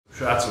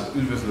Srácok,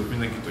 üdvözlök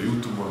mindenkit a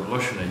YouTube-on,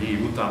 lassan egy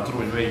év után. Tudom,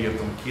 hogy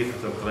megígértem, hogy 2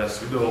 hetente lesz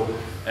videó,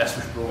 ezt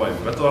most próbáljuk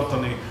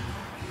betartani.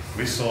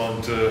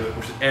 Viszont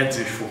most egy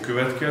edzés fog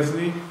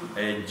következni,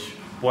 egy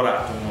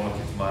barátommal,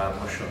 akit már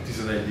lassan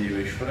 11 éve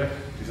ismerek,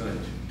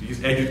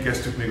 11-10. Együtt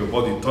kezdtük még a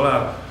Badin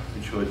talán,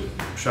 úgyhogy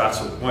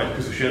srácok, majd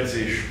közös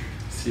edzés.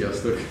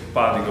 Sziasztok!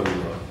 Páldi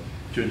Gabival.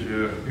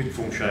 Úgyhogy mit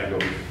fogunk csinálni,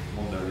 Gabi?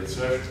 Mondd el, légy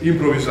szíves.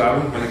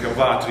 Improvizálunk, mert nekem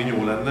vált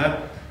rinyó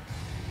lenne.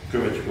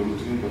 Követjük a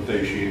rutinunkat,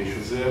 te is, én is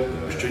azért.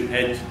 És csak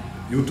egy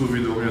YouTube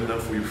videó miatt nem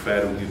fogjuk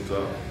felrúgni itt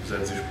az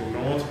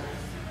edzésprogramot.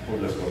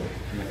 Hogy lesz, Gabi?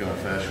 Nekem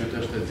a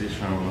felsőtest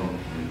edzésem van,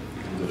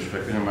 tudós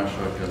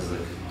fekvőnyomással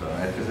kezdek,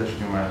 utána egykezes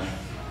nyomás,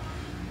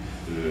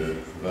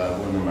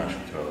 vállvonnyomás,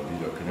 hogyha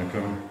bír a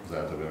könyököm, az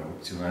általában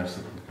opcionális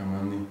szokott nekem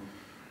lenni.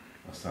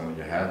 Aztán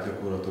ugye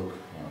hátgyakorlatok,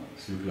 a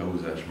szűk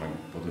lehúzás, meg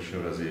pados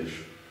övezés,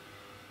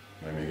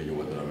 meg még egy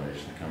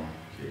oldalemelés nekem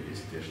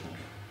kiegészítésnek.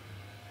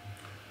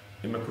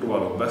 Én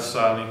megpróbálok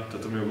beszállni,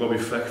 tehát amíg a Gabi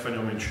fekve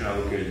nyom, én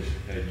csinálok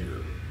egy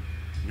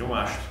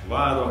nyomást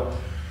vállra.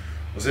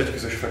 Az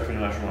egykezes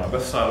fekvenyomásra már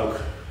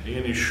beszállok,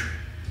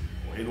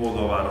 én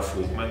oldalvára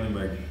fogok menni,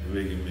 meg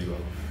végén még a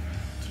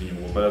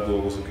trinyóba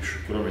beledolgozok, és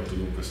akkor amit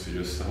tudunk, ezt így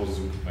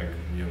összehozzuk, meg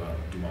nyilván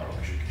dumálok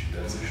is egy kicsit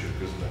edzések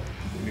közben,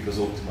 hogy mik az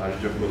optimális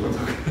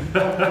gyakorlatok.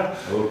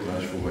 Az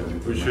optimális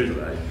fogadjuk,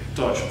 úgyhogy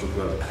tartsatok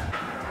vele!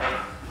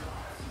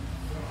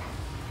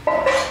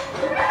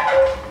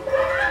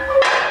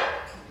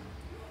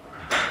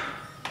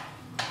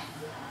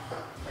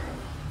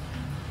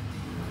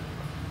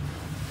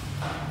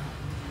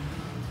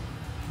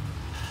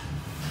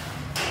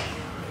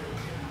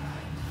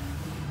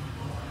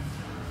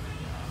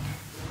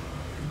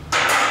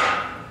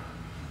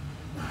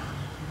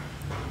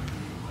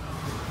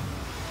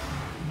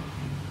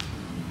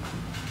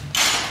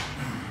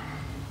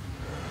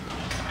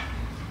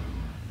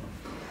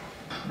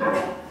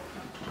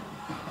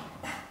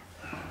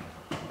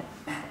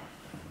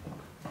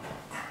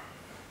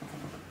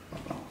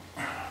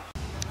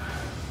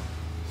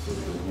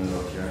 Szorítót ne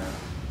rakják.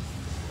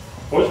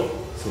 Hogy?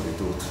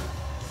 Szorítót.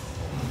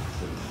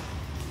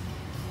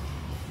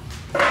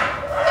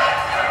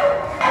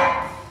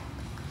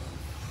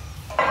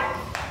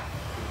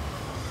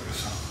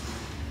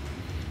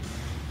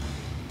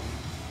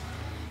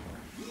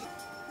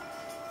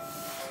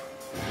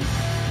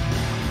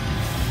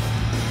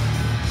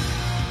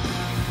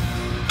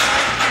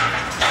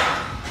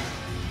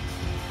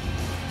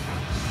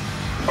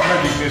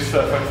 Meddig mész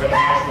fel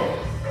fekvenyomásba?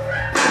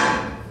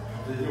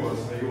 Egy 8,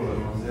 jól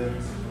lenne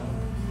azért.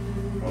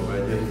 Abba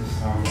egyet,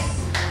 aztán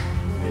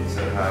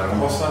 4x3.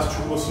 Használsz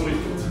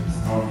csúvószorítót?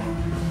 Ha.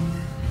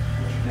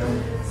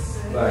 Nem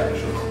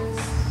lájtosod.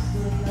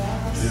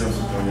 Én nem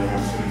szoktam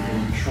nyelni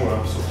szerintem. Soha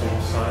nem szoktam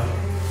használni.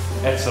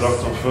 Egyszer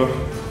raktam föl,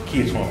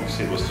 2 hónapig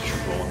szétbaszt a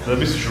csuklómat, de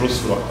biztos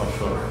rosszul raktam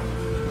föl.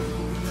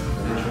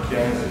 Én csak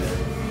ilyen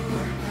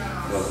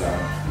lazán,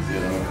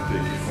 azért nem akart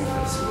egy kis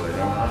kompresszó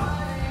legyen.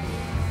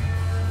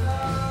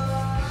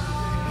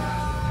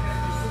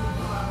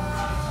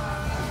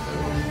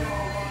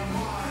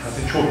 Hát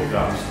egy csorkig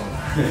ráhúztam.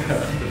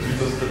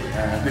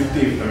 Még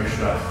téptem is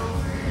rá.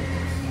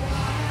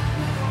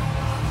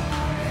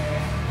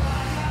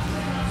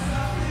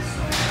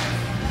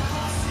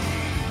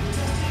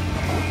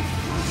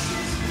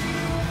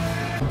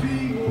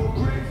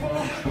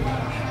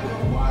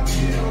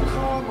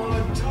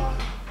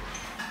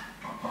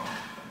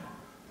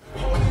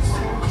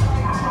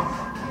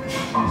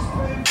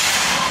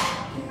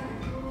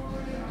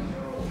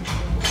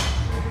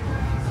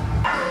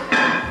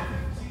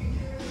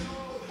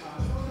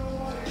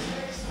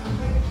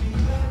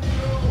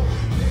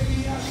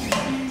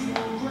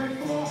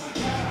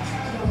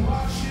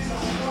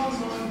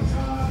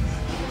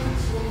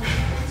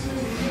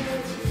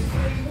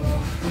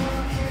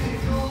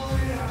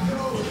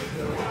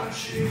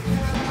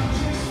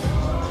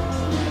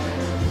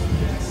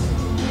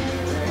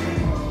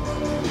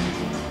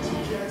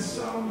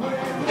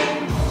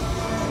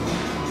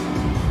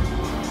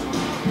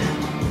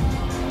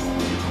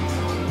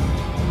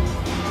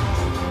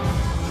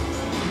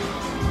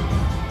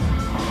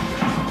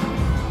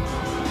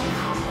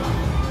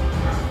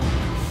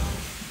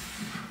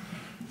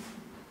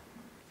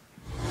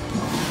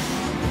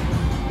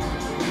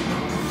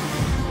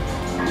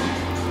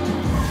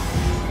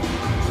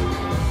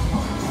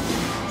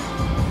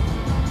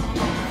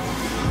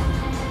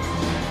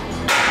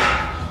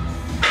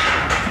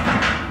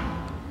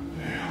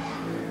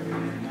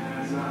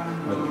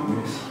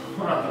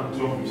 Hát nem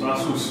tudom,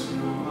 120.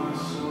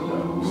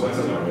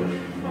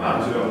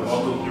 Hát olyan 6-8.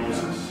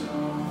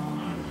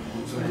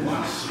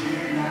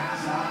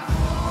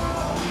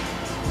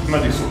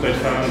 Meddig szokta egy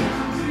felmenni?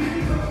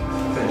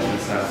 Teljesen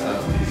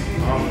 100-110.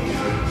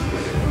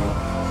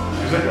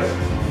 Ezeket?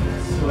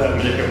 Lehet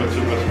megyek ebben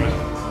csökkent majd.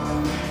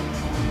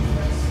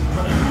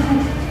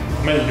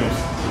 Mennyit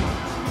nyomsz?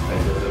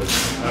 Egyet.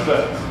 Ebbe?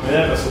 Én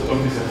ebbe szoktam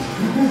 10-et.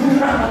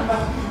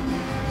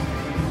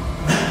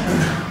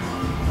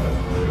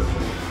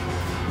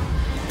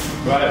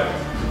 Várjál!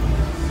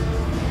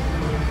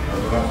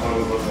 Azon a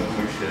falóban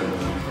meg is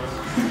érdemes.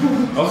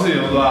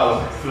 Azért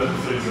odaállok, főleg a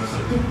fröccsben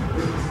szerintem.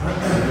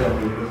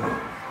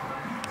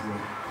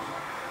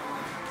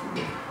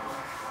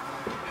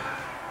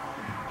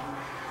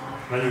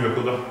 Ne nyugodj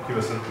oda,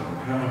 kiveszed.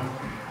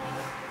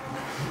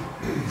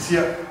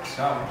 Szia!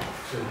 Szia!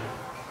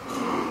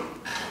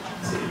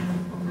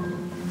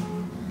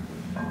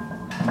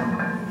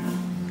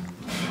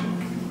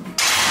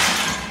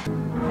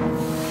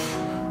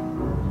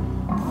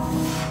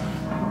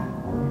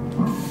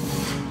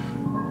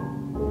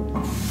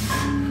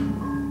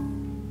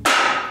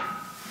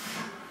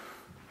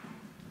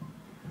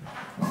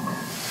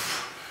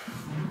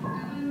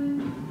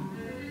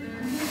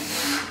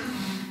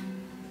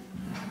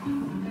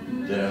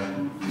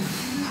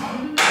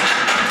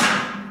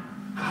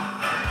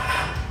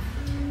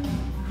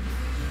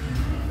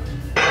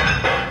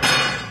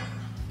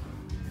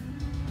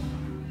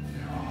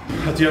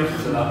 Hát ilyen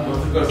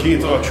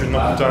két alacsony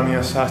nap után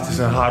ilyen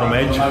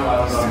 113-1,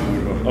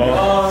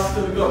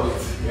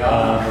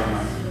 a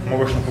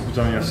magas napok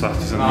után ilyen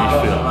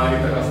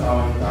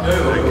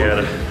 114,5.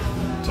 Reggelre,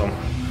 tudom.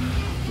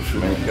 És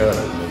mennyit kell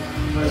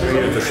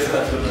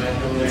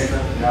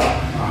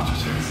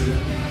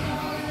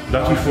De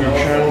hát úgy fogjuk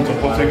csinálni, mondta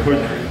Patrik, hogy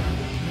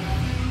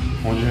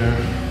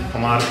ha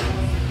már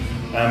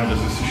elmegy az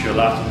összes ilyen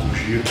látható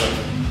sír, tehát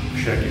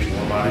senki is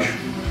normális,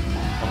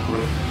 akkor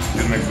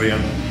jönnek be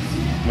ilyen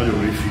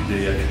nagyon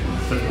rifidélyek.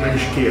 Tehát nem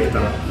is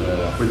kértem,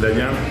 hogy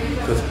legyen.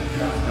 Tehát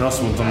én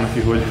azt mondtam neki,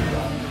 hogy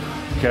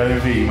kell,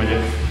 én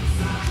végigmegyek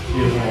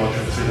érzem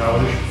alacsony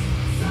CH-val is.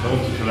 De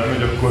ott, hogyha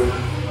lemegy, akkor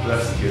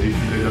lesz egy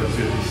rifidély, de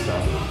azért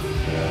tisztán.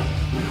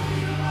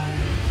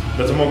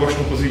 De ez a magas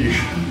nap az így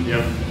is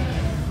ilyen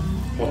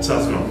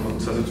 600 g,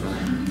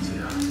 650 CH.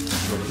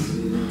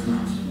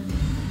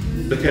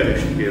 De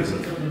kevésnek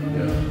érzed.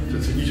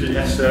 Tehát így, hogy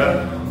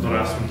eszel,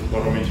 darálsz, mint a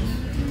barom így.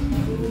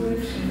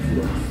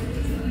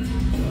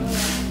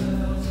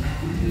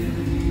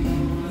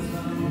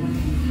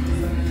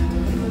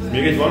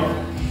 Még egy van?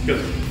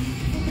 Köszönöm.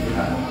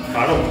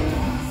 3?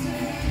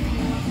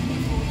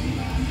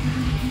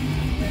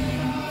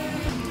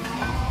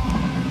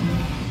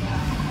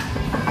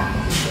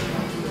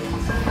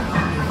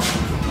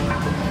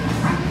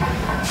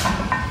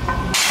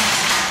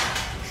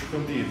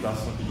 Sokan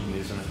diétáznak, így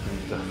nézenek,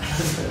 mint te.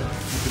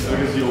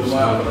 Ez jó szó.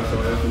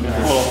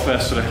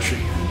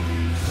 Alapfelszereltség.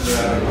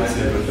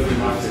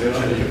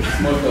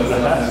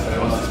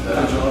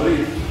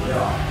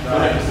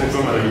 Elkezdtek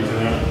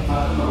bemelegíteni.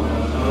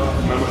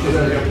 Mert most az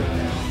engem...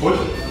 Hogy?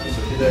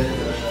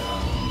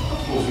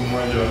 Hozzunk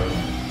majd a...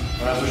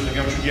 Ez most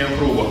nekem csak ilyen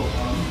próba.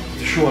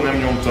 Soha nem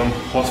nyomtam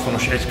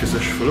 60-as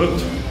egykezes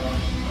fölött.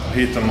 A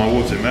héten már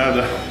volt egy mell,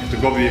 de itt a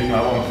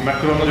Gabiéknál van.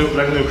 Mekkora a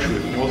legnagyobb súly?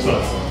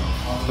 80-as?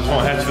 Tehát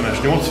van 70-es,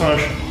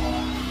 80-as.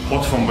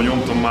 60-ban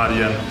nyomtam már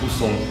ilyen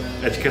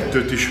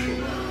 21-2-t is.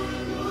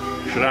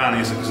 És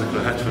ránézek ezekre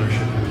a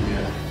 70-esekre, hogy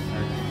milyen.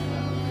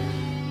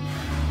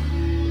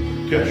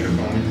 Keresek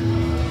amúgy.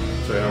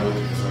 Szóval nem volt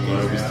kezem,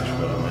 nagyon biztos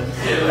vele megy.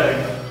 Tényleg?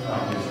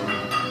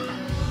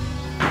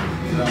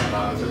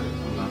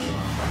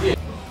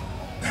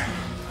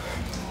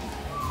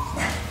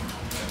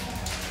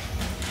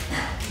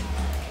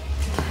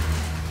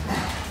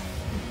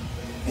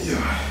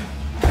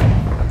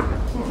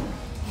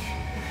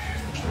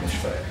 Most nem is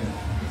felkelni.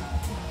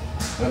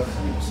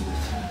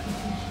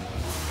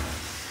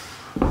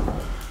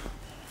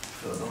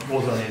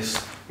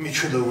 Odanéz.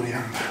 Micsoda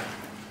úriember.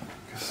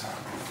 Köszönöm.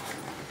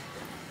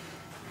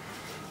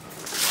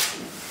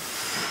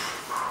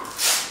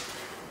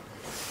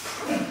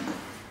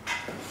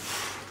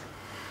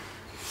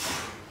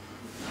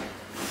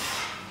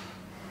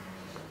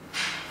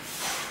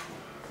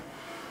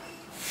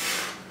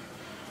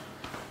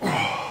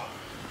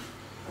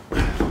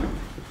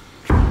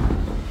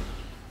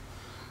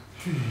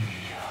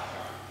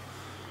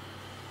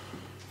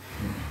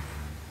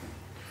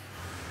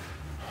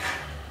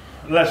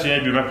 Lesz, hogy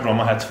egyből megpróbálom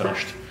a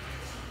 70-est.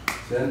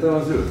 Szerintem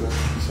az őt lesz.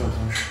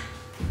 Szerintem is.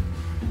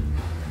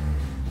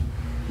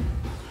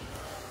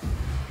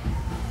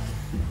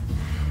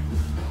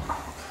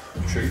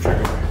 Segítség.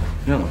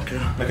 Nem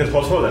kell. Neked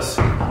 60 lesz?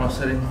 Ha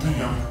szerintem.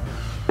 Ja.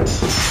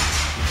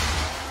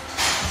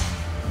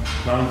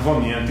 Nálunk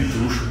van ilyen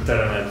titulus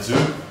teremedző,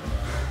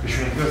 és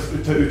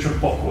ő csak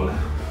pakol.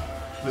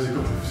 Ezek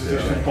a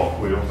fizetést, hogy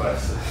pakoljon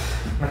persze.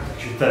 Nektek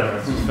is egy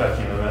teremedzőt fel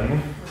kéne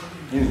venni.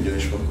 Én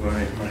ugyanis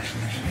pakolnék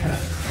másnak is.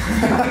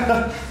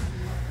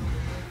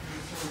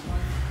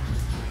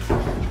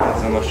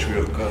 Ezzel nagy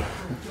súlyokkal.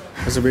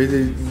 Ez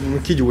egy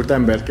kigyúrt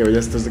ember kell, hogy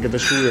ezeket a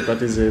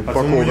súlyokat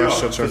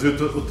pakolgassa csak. Az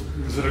őt ott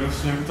zörög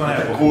azt mondja, utána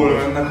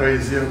elpakolja. Hol mennek a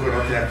akkor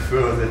rakják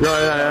föl az egy...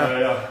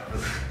 Ja.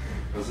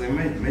 Azért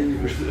mennyi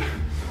most?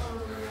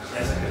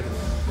 Ezeket.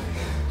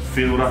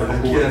 Fél órát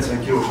pakolja.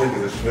 90 kilós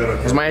egyezes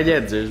felrakják. Ez már egy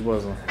edzés,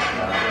 bazdmeg.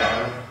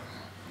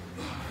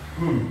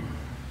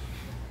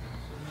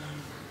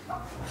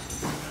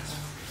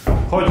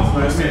 Hagyjuk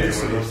már ezt miért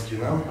azt ki,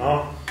 nem?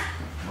 Ha?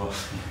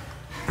 Baszki.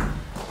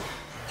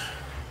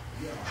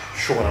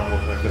 Soha nem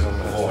volt meg ez a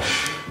meccs.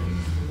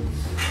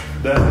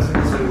 De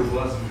ezek az előbb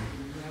az.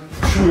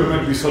 súlyok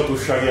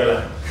megbízhatóság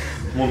jele,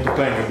 mondta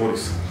Penge Boris.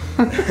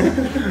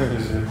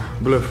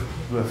 Bluff.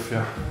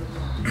 Bluffja.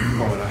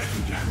 Kamerás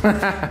tudja.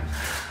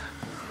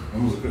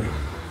 Nem azok a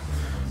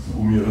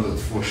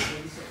gumírozott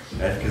fos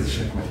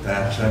egykezesek, meg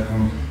tárcsák,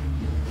 ami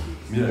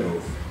mire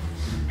jó?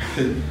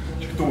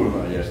 Csak túl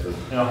nagy, érted?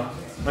 Ja,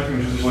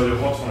 nekünk is ez vagy a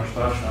 60-as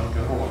társadalom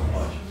kell rohadt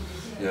nagy.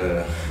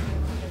 Ja,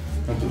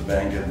 nem tud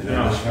beengedni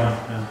rendesen. Ja.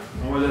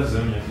 Na, vagy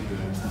ezzel milyen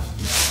időzünk.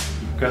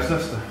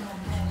 Kezdesz te?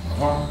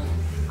 Aha.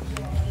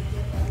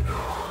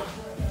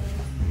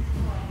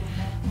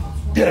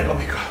 Gyere,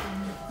 Gabika!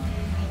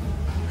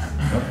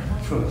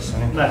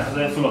 Földeszeni. Ne,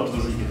 azért föladtad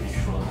az igét is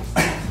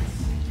fel.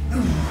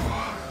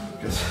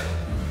 Kösz.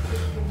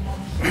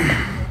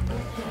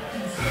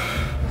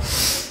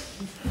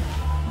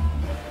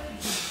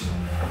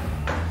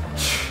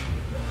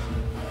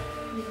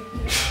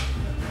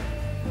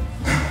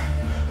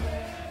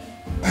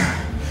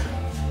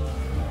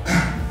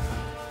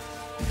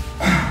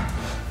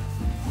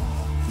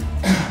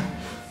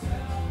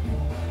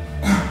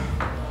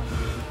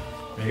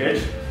 Még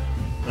egy?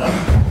 Nem?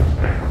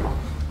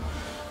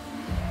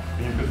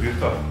 Könyököt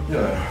bírta?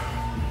 Jaj.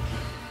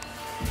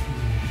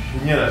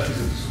 Nyeres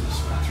fizetőszó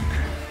lesz váltjuk.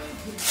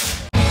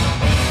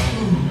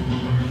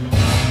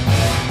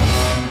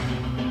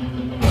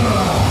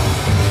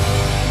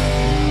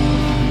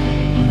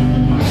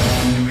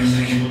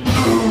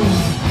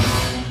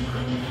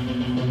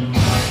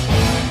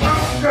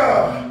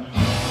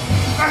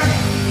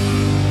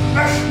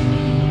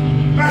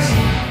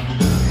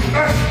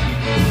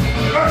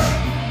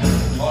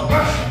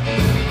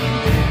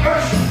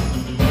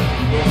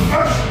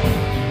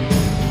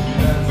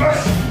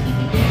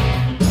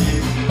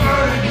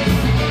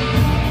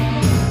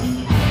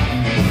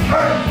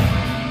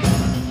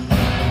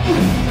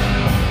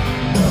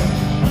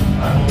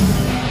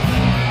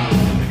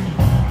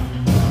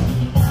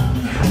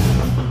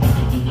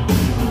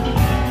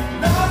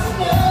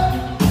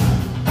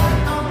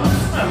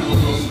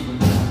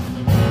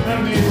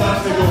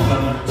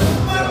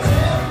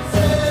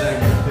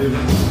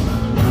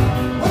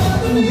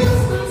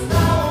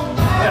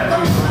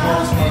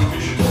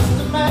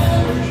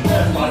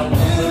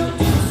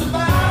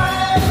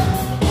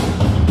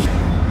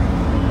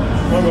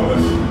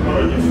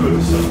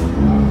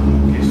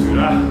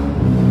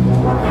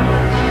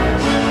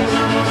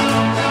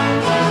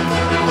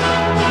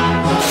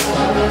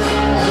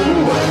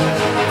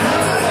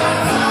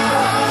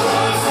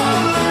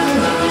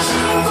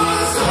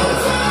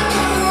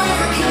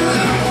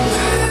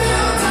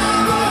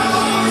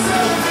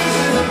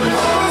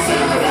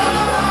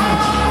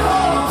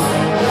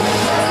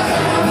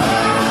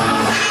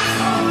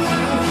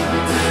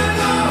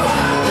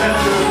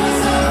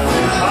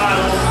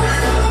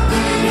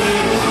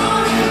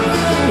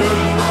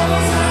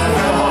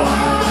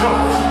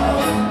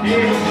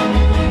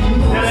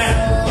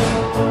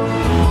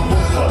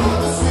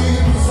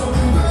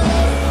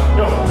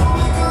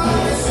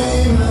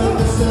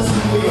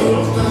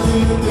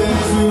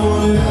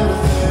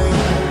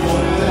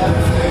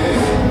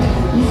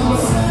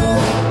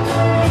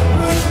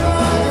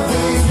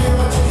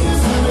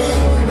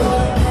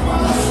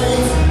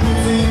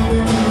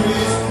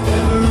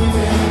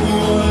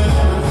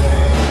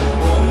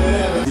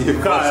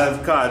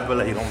 KL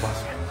beleírom,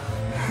 bassz.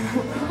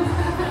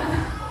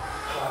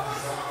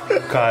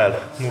 KL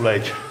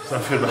 01. Nem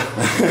fér be.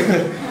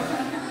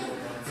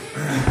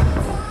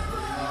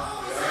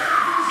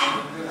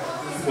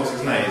 Bassz,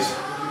 ez nehéz.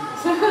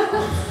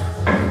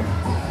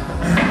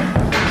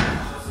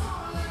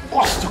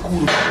 Azt a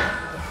kurva!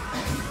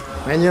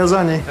 Mennyi az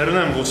annyi? Erre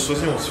nem hosszú,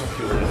 az 80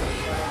 kg.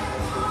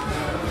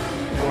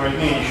 Majd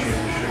 4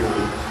 ismétlésre jó.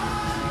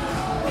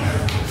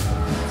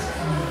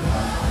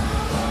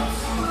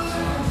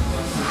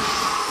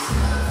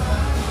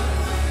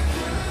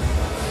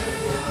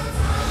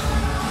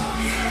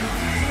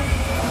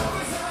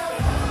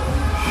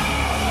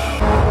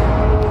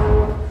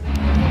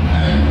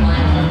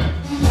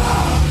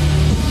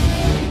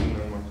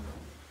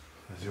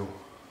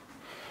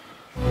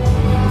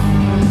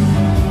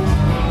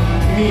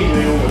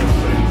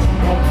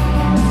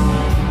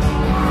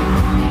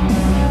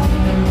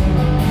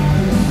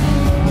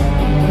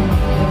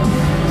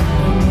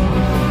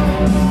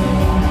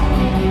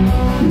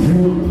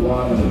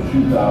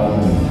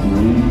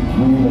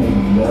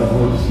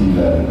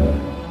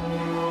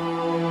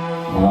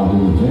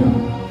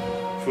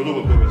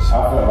 I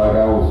felt like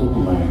I was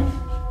Superman,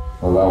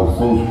 because I was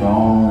so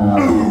strong and I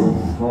was in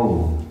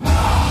control.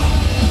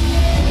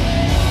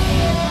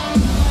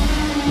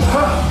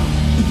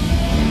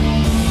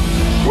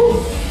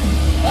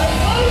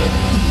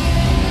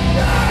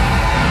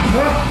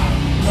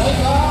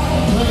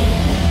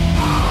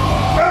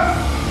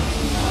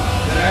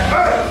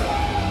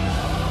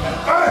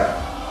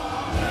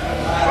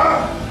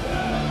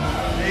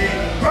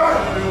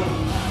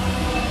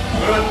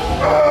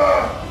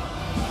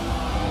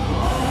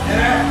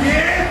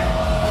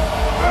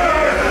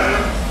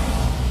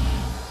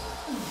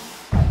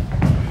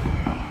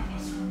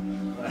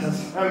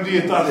 Nem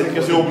diétálnék,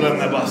 ez jobb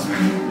lenne, bassz.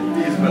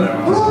 Nézd bele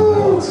már.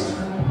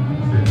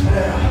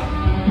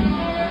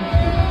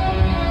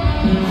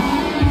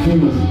 She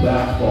was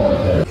that far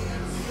ahead.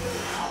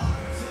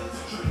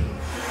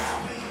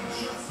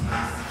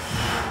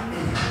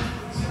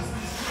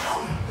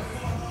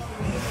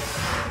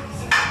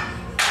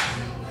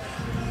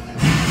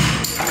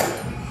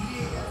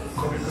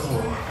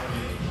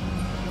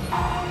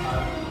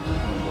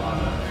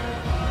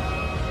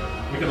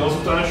 Neked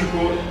azután is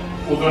akkor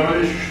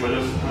odaemelés is, vagy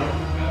az nem?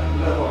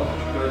 De van,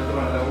 csak egy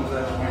talán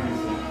lehúzás, meg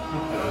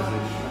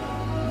elezés.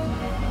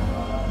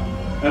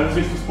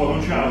 Elezést azt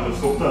padon csinálod, ezt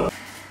szoktál?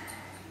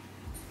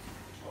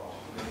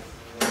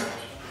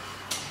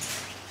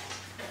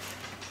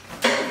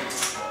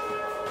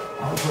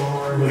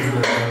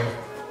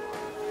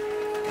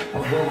 My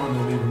grandma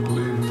don't even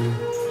believe in me.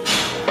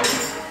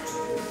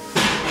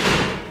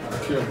 I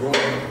kept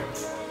going.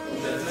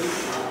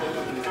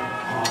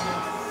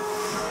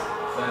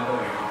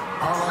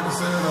 All I can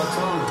say is I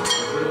told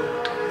you.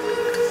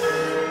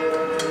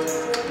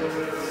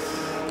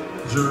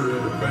 Jury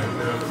at the bank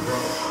down the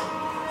road.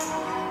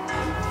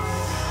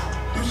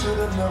 You should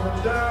have never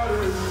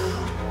doubted me.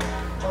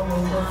 I'm a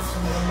work to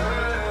my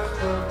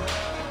master.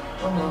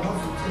 I'm a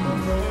hustle to my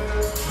master.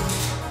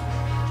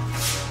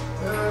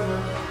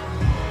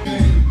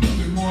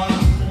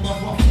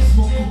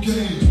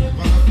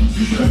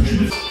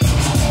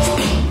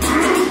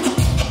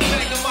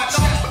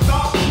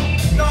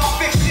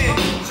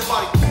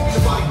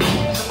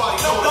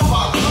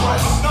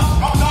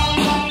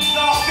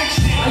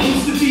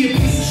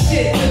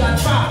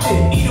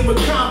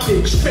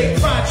 Straight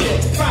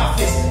projects,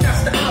 profits,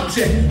 that's the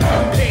object.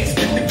 Pays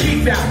the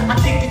keep out, I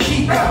think the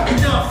keep out.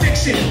 In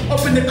non-fiction,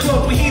 up in the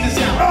club with heaters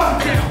out.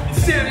 Down,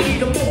 insanity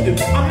the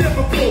motive, I'm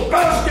never broke.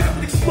 Strapped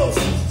with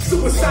explosives,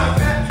 suicide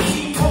rap,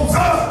 team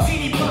posters.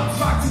 Teeny box,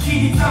 rock,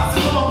 zucchini tops,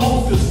 and all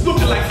posters.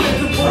 Looking like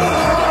feds and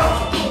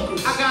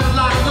posters. I got a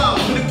lot of love,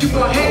 but if you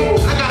want hate,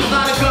 I got a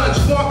lot of guns.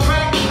 For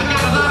crack, I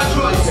got a lot of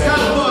drugs. Got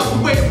a buzz, the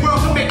way the world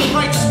can make a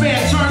righteous man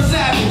turn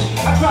savage.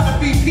 I try to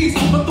be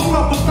peaceful, but the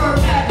world prefer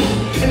habits.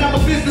 And I'm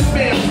a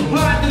businessman,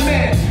 blind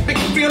demand. Make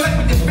you feel like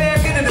when you're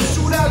bad, get in a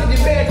shootout and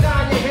your man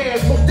die in your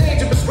hands. Most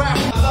dangerous rap.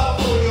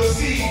 Love for your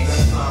seeds.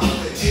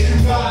 If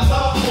you got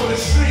love for the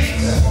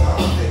streets.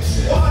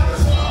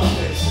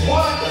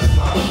 What?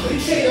 You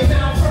can't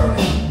now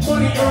earning.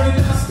 Money earning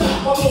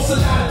non-stop. Almost a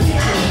lot of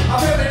people. I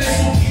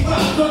reminisce on keep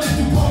up. Running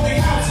through public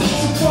houses.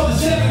 Two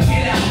brothers never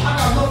get out. I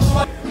got love for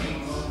my...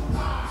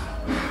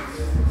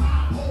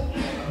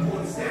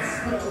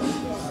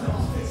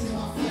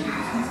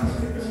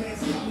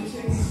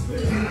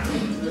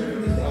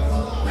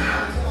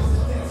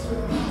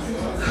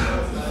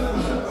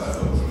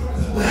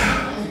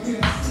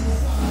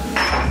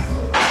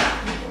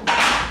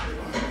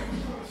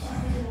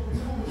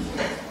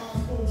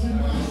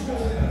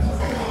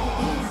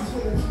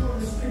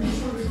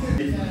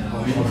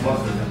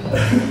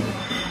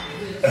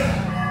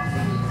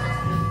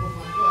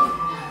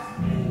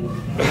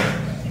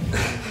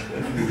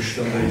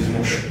 Úristen, de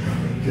izmos.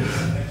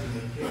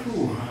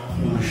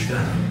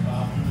 Úristen.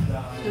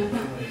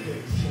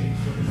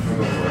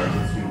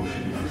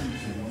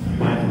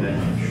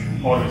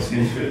 Mindegy.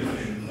 37 főt.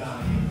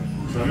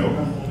 Ez nem jó?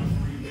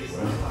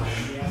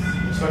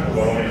 Ez meg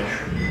valami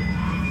is.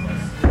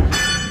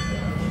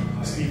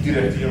 Ezt így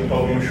direkt ilyen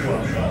találom, és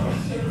van sárga.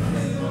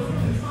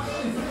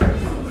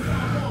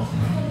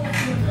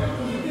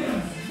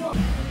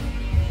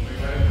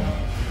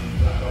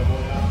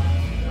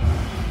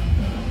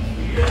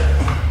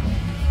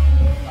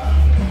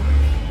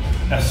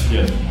 Ezt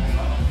figyeld!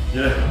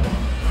 Gyere!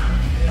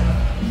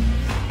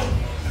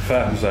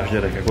 Felhúzás,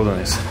 gyerekek, oda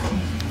néz.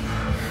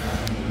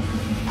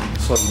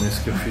 Szarul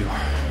néz ki a fiú.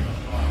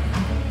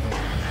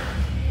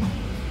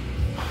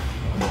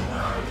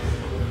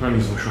 Nem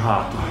izmos a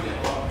háta.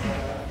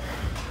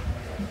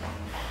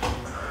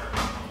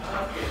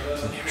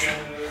 Ez enyém sem.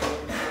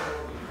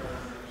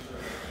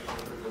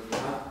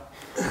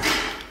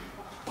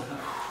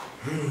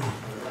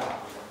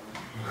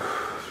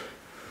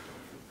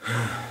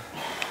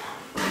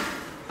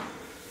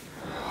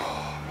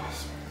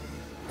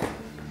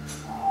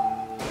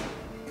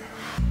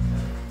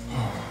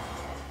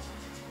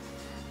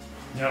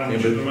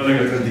 Én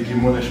meleget eddig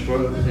imon, és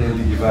akkor én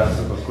eddig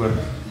válszok,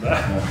 akkor...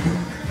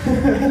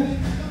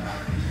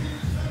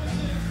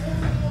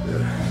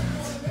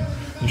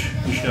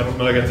 Nincs nyáron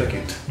melegetek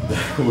itt? De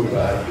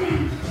kurvára.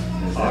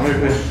 Hát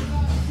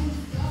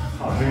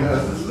még ez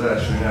lesz az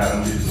első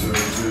nyáron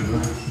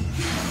vízszörözőben.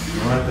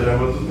 Na hát erre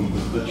volt tudunk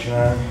ezt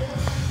csinálni.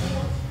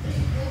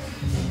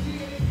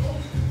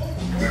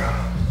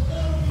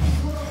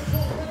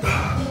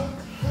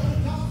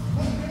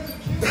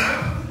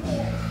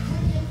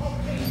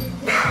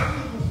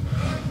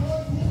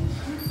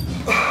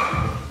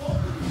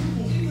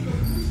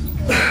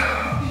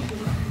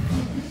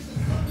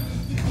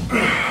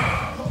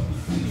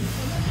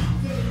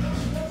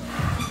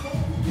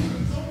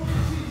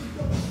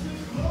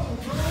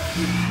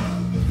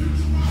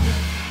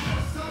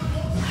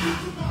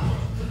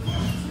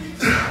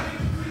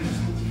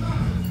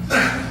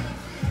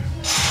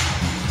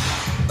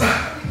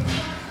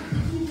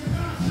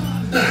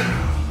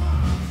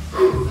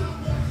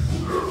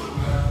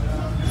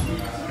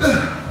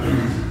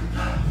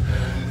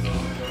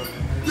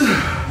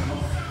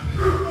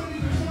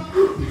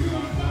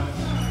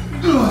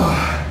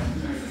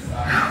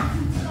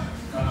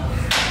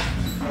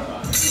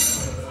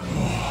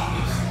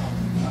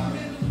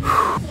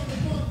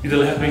 Ide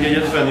lehet még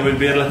egyet venni, vagy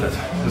bérletet?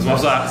 Ez már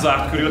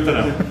zárt körül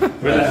terem?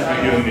 Vagy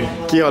lehet még jönni?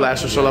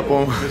 Kialásos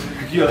alapon.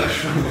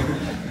 Kialásos alapon.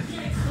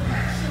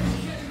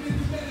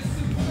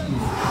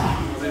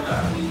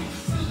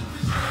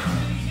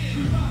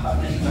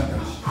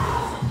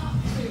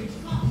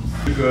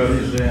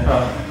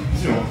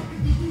 Jó.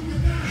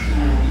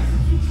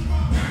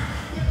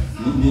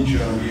 Nincs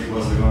olyan gép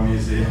az,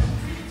 ami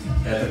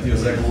elteti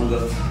az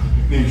egódat.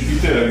 Nincs,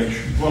 itt tényleg nincs.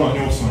 Van a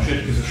 80-as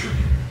egykezesek.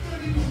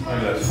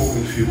 Meg lehet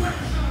fogni, fiúk.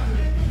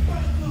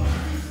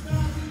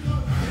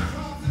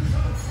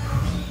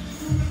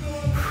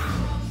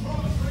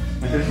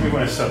 Neked még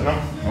van egy szed, nem?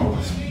 Jó.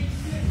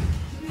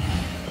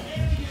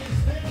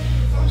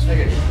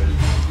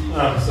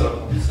 Nem.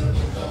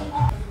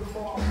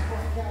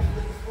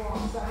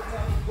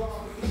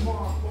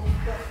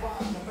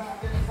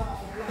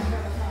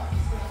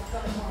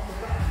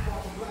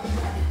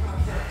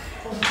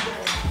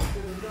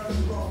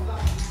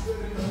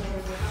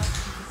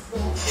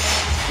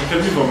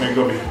 Neked mi van még,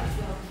 Gabi?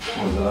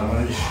 Oldalán van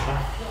egy is.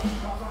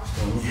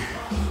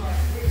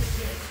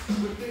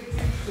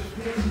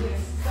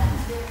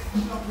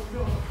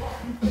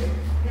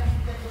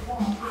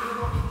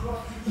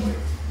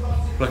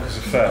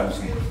 Legközelebb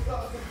felhúzunk.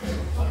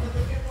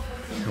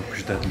 Jó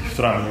kis deadlift,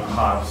 rámegyünk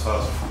 300.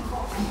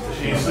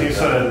 És én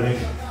szeretnék.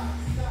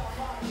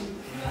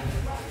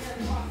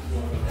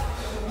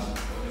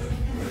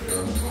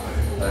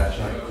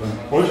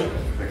 Hogy?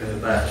 Fekete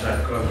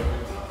tárcsákkal.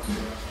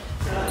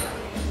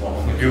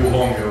 Jó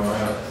hangja van.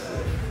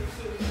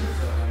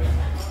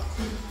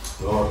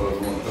 Arról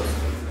mondtad,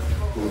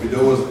 akkor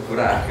videóz, akkor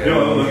rá kell.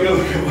 Jó.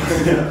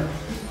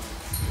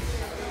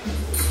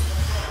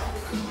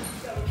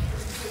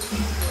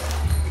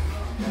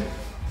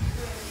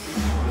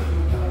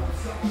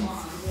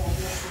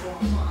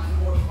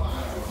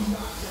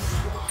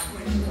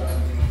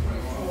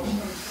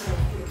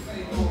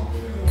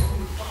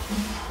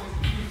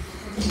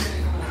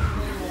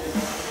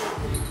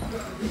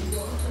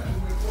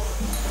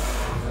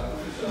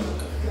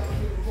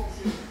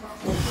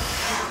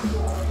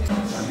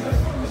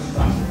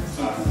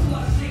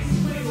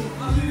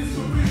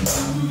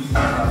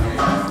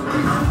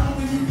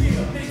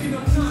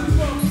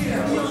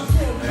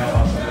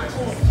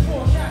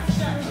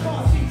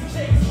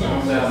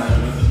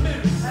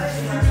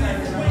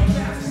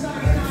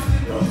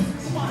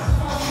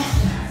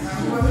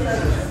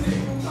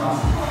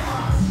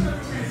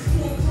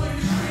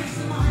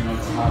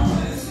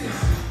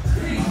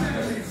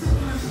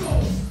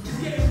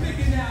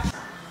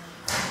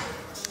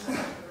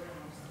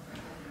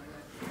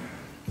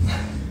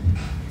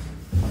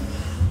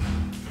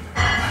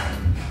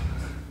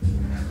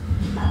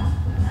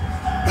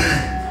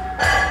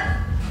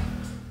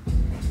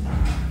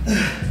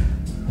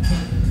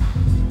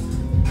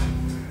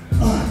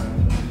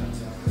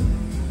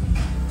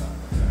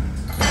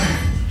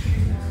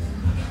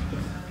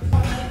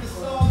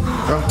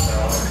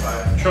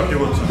 Csak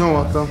nyugodtan.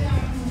 Nyugodtan.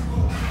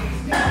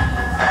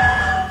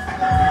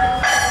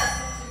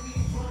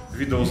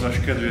 Videózás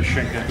kedvéért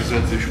senkinek az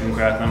edzés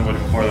munkáját nem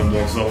vagyok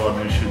hajlandóak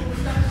zavarni, és így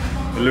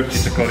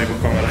lökjétek alébb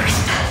a kamerást.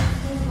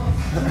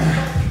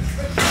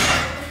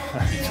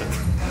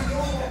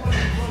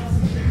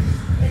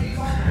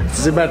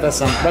 Azért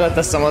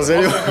beleteszem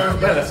azért, jó?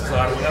 Be lesz az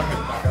árul,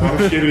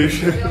 nem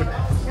sérülés.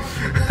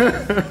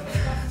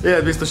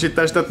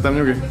 Életbiztosítást tettem,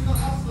 nyugi.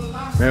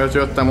 Mielőtt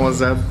jöttem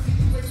hozzád.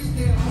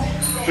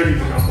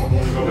 Segítek a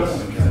fogóniba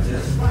beszélni.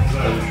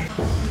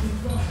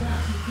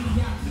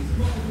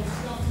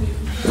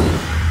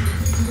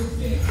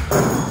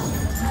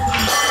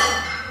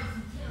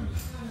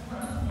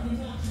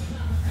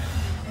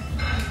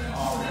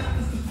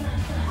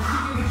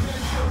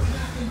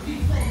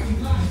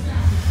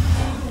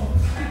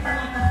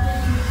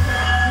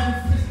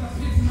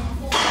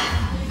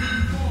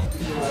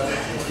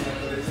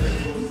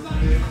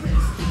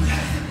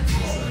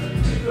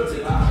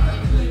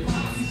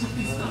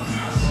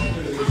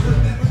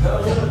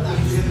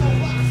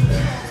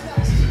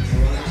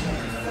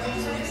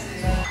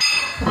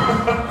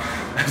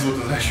 Ez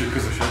volt az első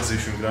közös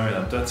edzésünk,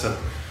 remélem tetszett.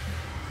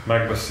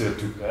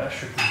 Megbeszéltük,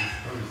 első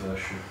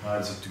már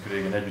edzettük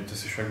régen együtt,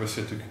 ezt is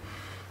megbeszéltük.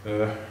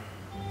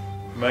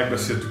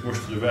 Megbeszéltük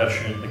most, hogy a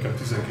verseny, nekem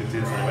 12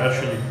 hét van a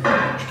versenyig,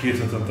 és 2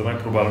 hetente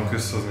megpróbálunk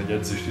összehozni egy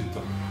edzést itt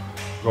a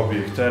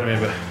Gabiék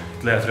termébe.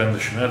 Itt lehet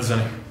rendesen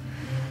edzeni,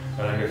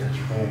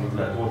 elengedhetjük magunkat,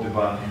 lehet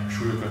ordibálni,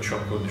 súlyokat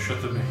csapkodni,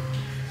 stb.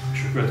 És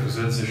a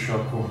következő edzésre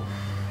akkor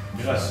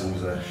mi lesz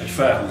húzás? Egy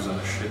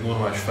felhúzás, egy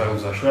normális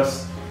felhúzás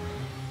lesz.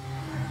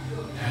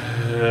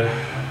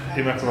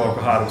 Én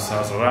megpróbálok a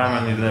 300-ra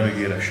rámenni, de nem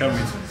ígérek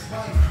semmit.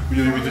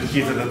 Ugyanúgy, mint hogy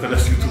 2 hetente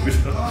lesz YouTube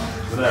videó.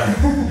 De nem,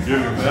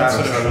 jövünk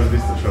rendszeresen. Az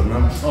biztosabb,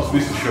 nem? Az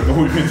biztosabb,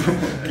 úgy, mint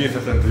 2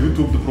 hetente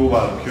YouTube, de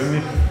próbálok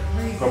jönni.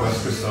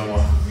 Kabász, köszönöm a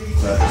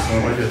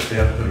Köszönöm, hogy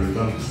jöttél,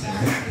 örültem.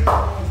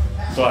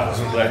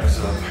 találkozunk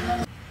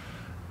legközelebb.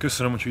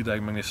 Köszönöm, hogy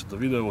idáig megnézted a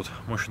videót,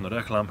 most jön a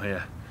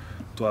reklámhelye.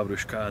 Továbbra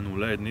is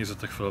K01,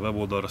 nézzetek fel a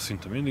weboldalra,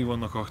 szinte mindig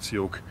vannak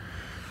akciók.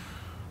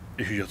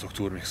 És igyatok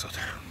turmixot.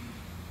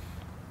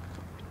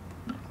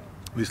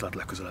 Viszlát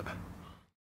legközelebb.